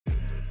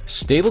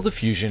Stable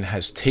Diffusion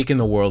has taken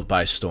the world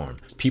by storm.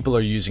 People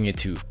are using it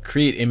to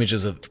create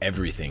images of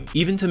everything,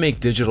 even to make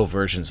digital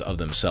versions of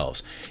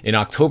themselves. In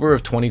October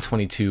of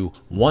 2022,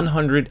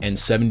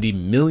 170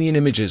 million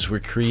images were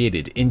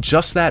created in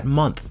just that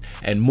month,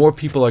 and more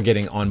people are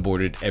getting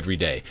onboarded every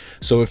day.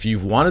 So if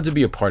you've wanted to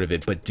be a part of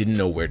it but didn't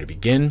know where to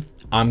begin,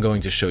 I'm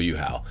going to show you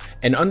how.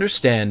 And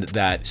understand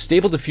that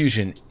Stable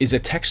Diffusion is a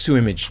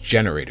text-to-image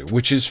generator,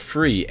 which is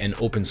free and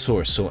open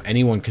source, so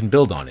anyone can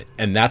build on it.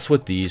 And that's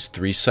what these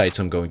 3 sites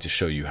I'm going to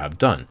show you have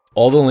done.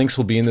 All the links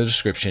will be in the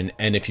description,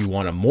 and if you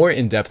want a more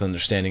in-depth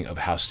understanding of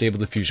how Stable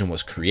Diffusion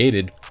was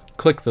created,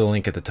 click the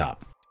link at the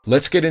top.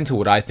 Let's get into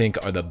what I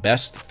think are the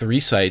best 3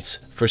 sites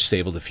for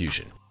Stable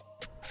Diffusion.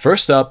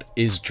 First up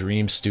is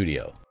Dream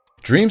Studio.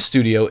 Dream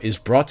Studio is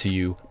brought to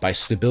you by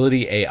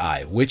Stability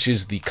AI, which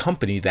is the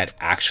company that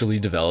actually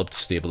developed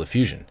Stable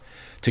Diffusion.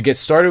 To get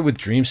started with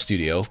Dream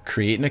Studio,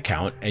 create an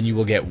account and you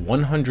will get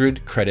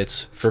 100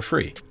 credits for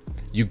free.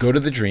 You go to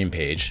the Dream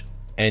page,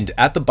 and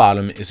at the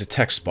bottom is a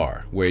text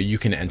bar where you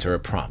can enter a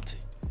prompt.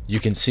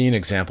 You can see an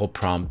example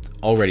prompt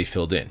already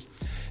filled in.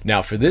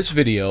 Now for this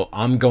video,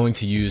 I'm going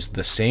to use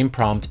the same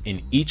prompt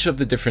in each of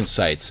the different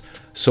sites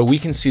so we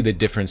can see the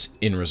difference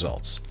in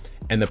results.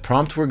 And the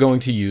prompt we're going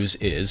to use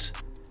is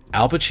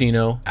Al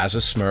Pacino as a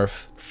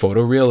Smurf,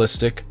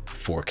 photorealistic,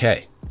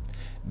 4K.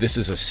 This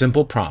is a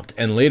simple prompt,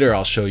 and later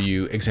I'll show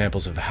you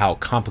examples of how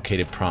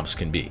complicated prompts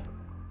can be.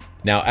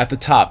 Now at the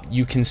top,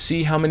 you can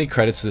see how many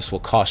credits this will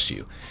cost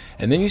you.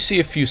 And then you see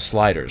a few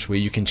sliders where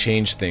you can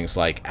change things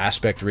like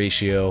aspect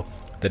ratio,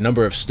 the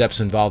number of steps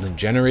involved in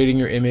generating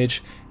your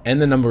image,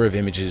 and the number of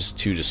images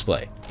to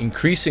display.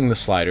 Increasing the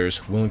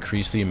sliders will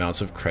increase the amounts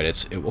of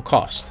credits it will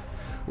cost.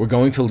 We're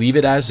going to leave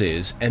it as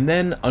is, and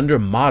then under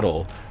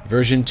model,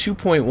 version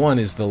 2.1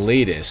 is the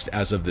latest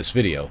as of this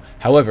video.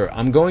 However,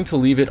 I'm going to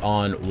leave it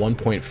on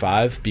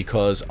 1.5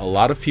 because a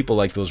lot of people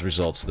like those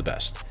results the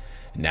best.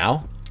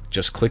 Now,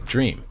 just click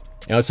Dream.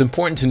 Now it's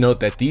important to note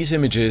that these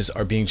images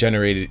are being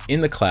generated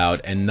in the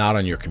cloud and not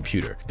on your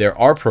computer. There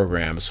are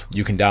programs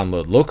you can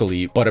download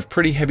locally, but a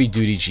pretty heavy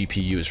duty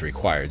GPU is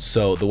required.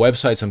 So the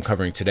websites I'm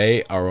covering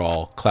today are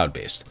all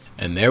cloud-based.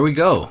 And there we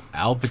go,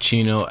 Al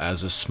Pacino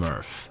as a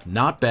Smurf.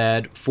 Not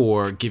bad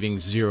for giving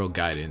 0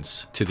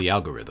 guidance to the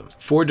algorithm.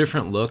 4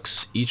 different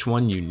looks, each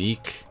one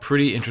unique,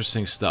 pretty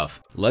interesting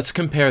stuff. Let's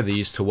compare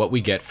these to what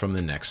we get from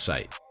the next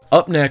site.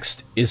 Up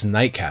next is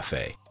Night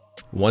Cafe.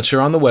 Once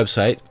you're on the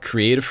website,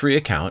 create a free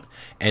account,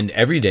 and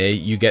every day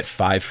you get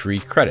 5 free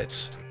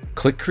credits.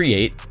 Click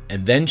Create,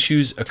 and then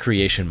choose a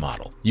creation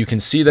model. You can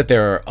see that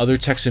there are other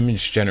text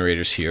image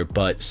generators here,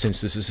 but since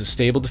this is a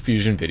Stable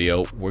Diffusion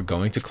video, we're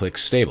going to click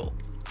Stable.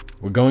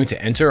 We're going to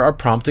enter our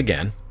prompt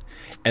again,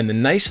 and the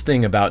nice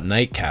thing about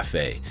Night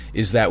Cafe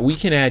is that we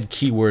can add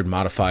keyword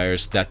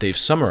modifiers that they've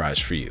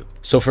summarized for you.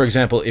 So for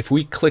example, if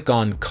we click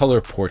on Color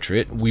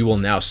Portrait, we will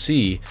now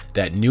see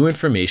that new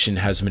information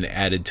has been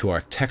added to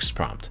our text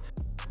prompt.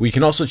 We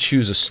can also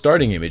choose a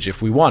starting image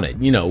if we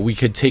wanted. You know, we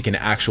could take an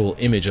actual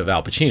image of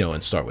Al Pacino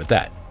and start with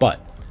that. But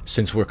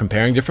since we're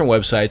comparing different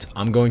websites,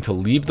 I'm going to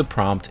leave the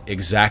prompt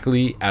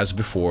exactly as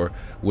before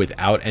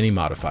without any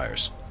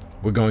modifiers.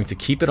 We're going to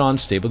keep it on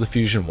Stable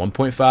Diffusion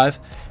 1.5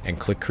 and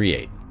click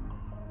Create.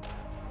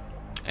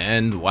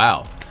 And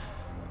wow,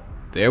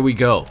 there we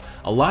go.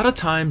 A lot of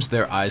times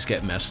their eyes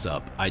get messed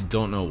up. I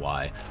don't know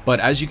why, but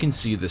as you can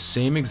see, the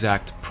same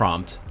exact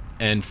prompt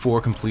and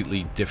 4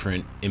 completely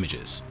different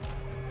images.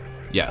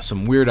 Yeah,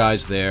 some weird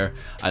eyes there.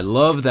 I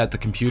love that the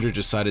computer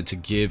decided to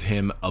give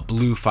him a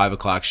blue 5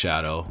 o'clock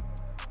shadow.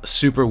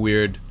 Super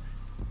weird,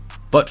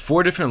 but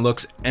 4 different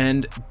looks.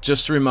 And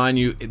just to remind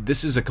you,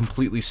 this is a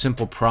completely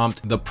simple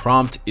prompt. The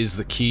prompt is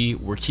the key.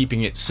 We're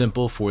keeping it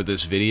simple for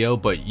this video,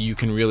 but you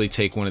can really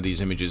take one of these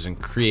images and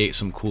create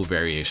some cool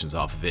variations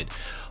off of it.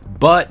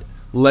 But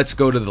let's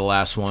go to the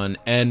last one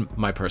and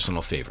my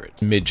personal favorite,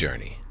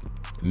 Midjourney.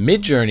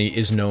 Midjourney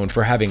is known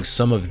for having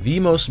some of the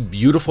most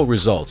beautiful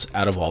results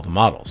out of all the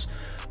models.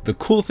 The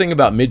cool thing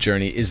about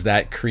Midjourney is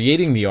that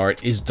creating the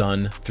art is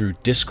done through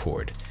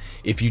Discord.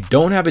 If you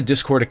don't have a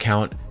Discord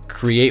account,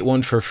 create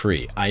one for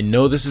free. I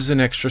know this is an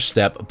extra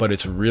step, but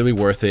it's really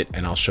worth it,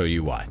 and I'll show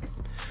you why.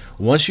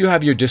 Once you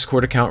have your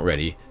Discord account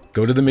ready,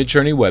 go to the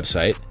Midjourney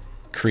website,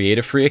 create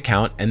a free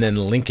account, and then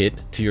link it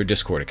to your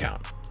Discord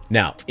account.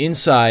 Now,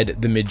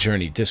 inside the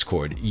Midjourney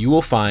Discord, you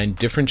will find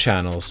different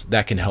channels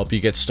that can help you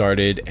get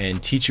started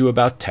and teach you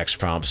about text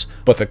prompts.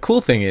 But the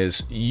cool thing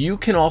is, you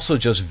can also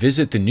just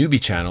visit the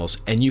newbie channels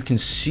and you can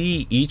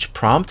see each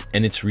prompt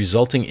and its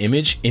resulting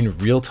image in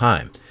real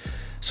time.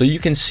 So you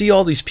can see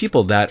all these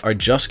people that are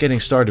just getting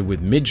started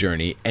with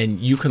Midjourney, and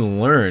you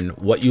can learn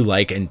what you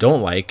like and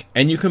don't like,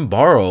 and you can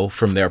borrow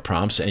from their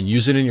prompts and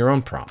use it in your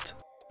own prompt.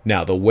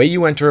 Now, the way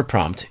you enter a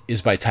prompt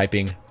is by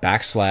typing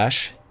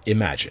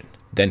 \imagine.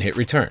 Then hit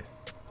return.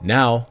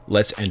 Now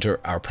let's enter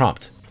our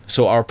prompt.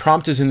 So our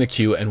prompt is in the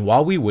queue, and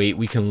while we wait,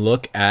 we can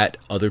look at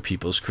other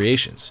people's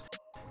creations.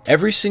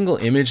 Every single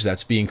image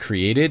that's being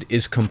created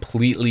is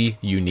completely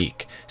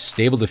unique.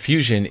 Stable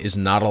Diffusion is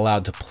not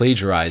allowed to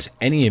plagiarize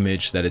any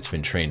image that it's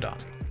been trained on.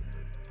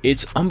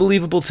 It's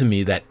unbelievable to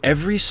me that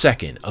every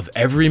second of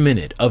every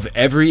minute of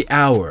every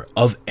hour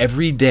of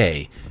every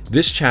day,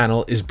 this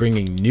channel is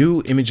bringing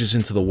new images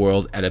into the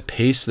world at a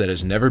pace that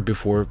has never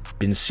before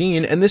been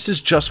seen, and this is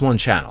just one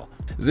channel.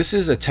 This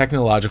is a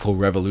technological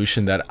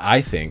revolution that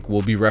I think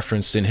will be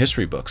referenced in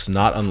history books,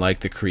 not unlike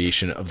the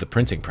creation of the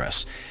printing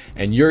press.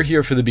 And you're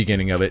here for the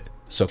beginning of it,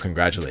 so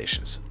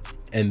congratulations.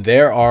 And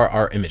there are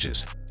our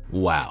images.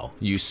 Wow,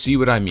 you see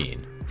what I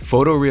mean?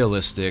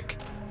 Photorealistic,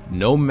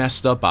 no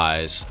messed up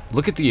eyes.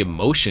 Look at the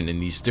emotion in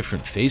these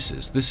different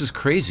faces. This is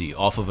crazy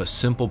off of a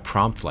simple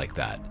prompt like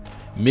that.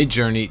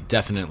 Midjourney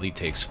definitely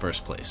takes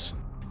first place.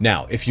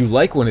 Now, if you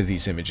like one of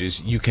these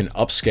images, you can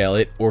upscale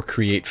it or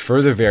create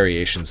further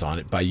variations on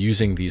it by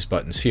using these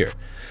buttons here.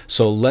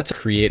 So let's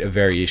create a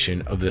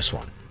variation of this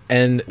one.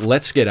 And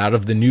let's get out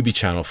of the newbie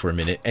channel for a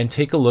minute and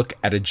take a look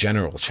at a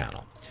general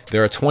channel.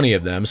 There are 20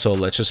 of them, so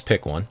let's just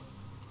pick one.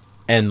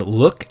 And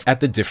look at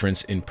the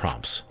difference in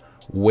prompts.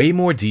 Way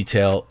more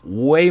detail,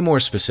 way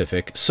more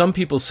specific. Some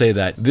people say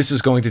that this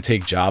is going to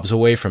take jobs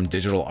away from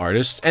digital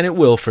artists, and it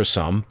will for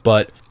some,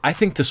 but I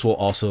think this will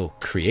also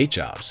create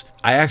jobs.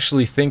 I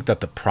actually think that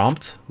the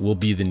prompt will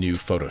be the new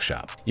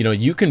Photoshop. You know,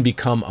 you can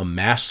become a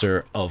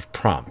master of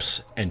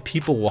prompts, and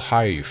people will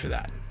hire you for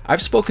that.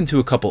 I've spoken to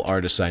a couple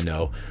artists I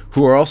know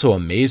who are also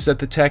amazed at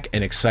the tech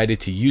and excited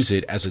to use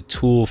it as a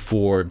tool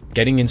for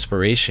getting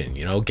inspiration,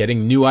 you know, getting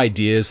new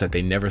ideas that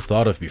they never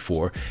thought of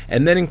before,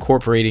 and then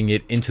incorporating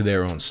it into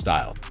their own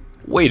style.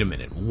 Wait a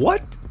minute,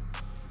 what?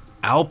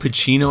 Al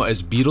Pacino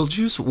as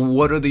Beetlejuice?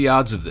 What are the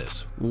odds of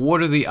this?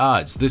 What are the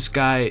odds? This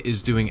guy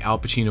is doing Al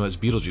Pacino as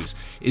Beetlejuice.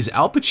 Is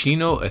Al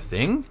Pacino a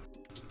thing?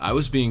 I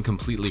was being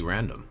completely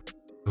random.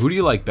 Who do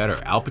you like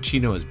better, Al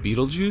Pacino as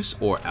Beetlejuice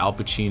or Al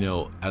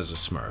Pacino as a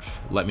Smurf?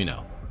 Let me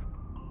know.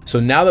 So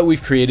now that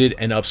we've created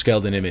and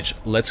upscaled an image,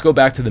 let's go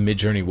back to the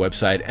Midjourney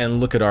website and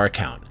look at our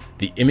account.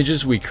 The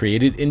images we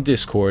created in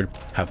Discord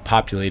have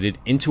populated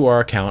into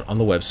our account on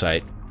the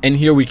website, and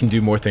here we can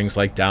do more things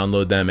like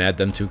download them, add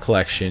them to a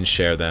collection,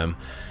 share them.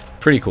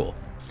 Pretty cool.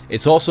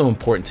 It's also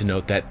important to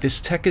note that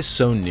this tech is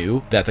so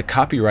new that the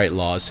copyright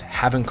laws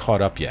haven't caught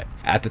up yet.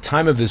 At the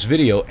time of this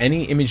video,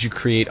 any image you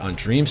create on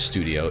Dream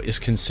Studio is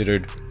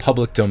considered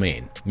public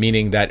domain,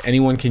 meaning that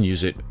anyone can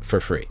use it for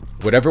free.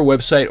 Whatever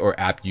website or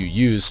app you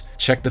use,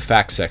 check the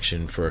facts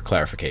section for a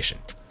clarification.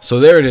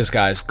 So there it is,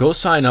 guys. Go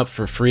sign up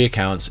for free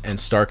accounts and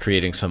start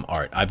creating some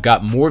art. I've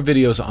got more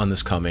videos on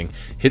this coming.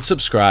 Hit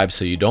subscribe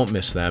so you don't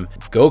miss them.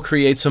 Go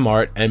create some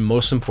art, and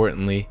most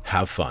importantly,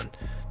 have fun.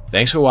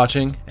 Thanks for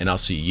watching, and I'll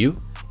see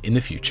you in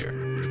the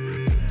future.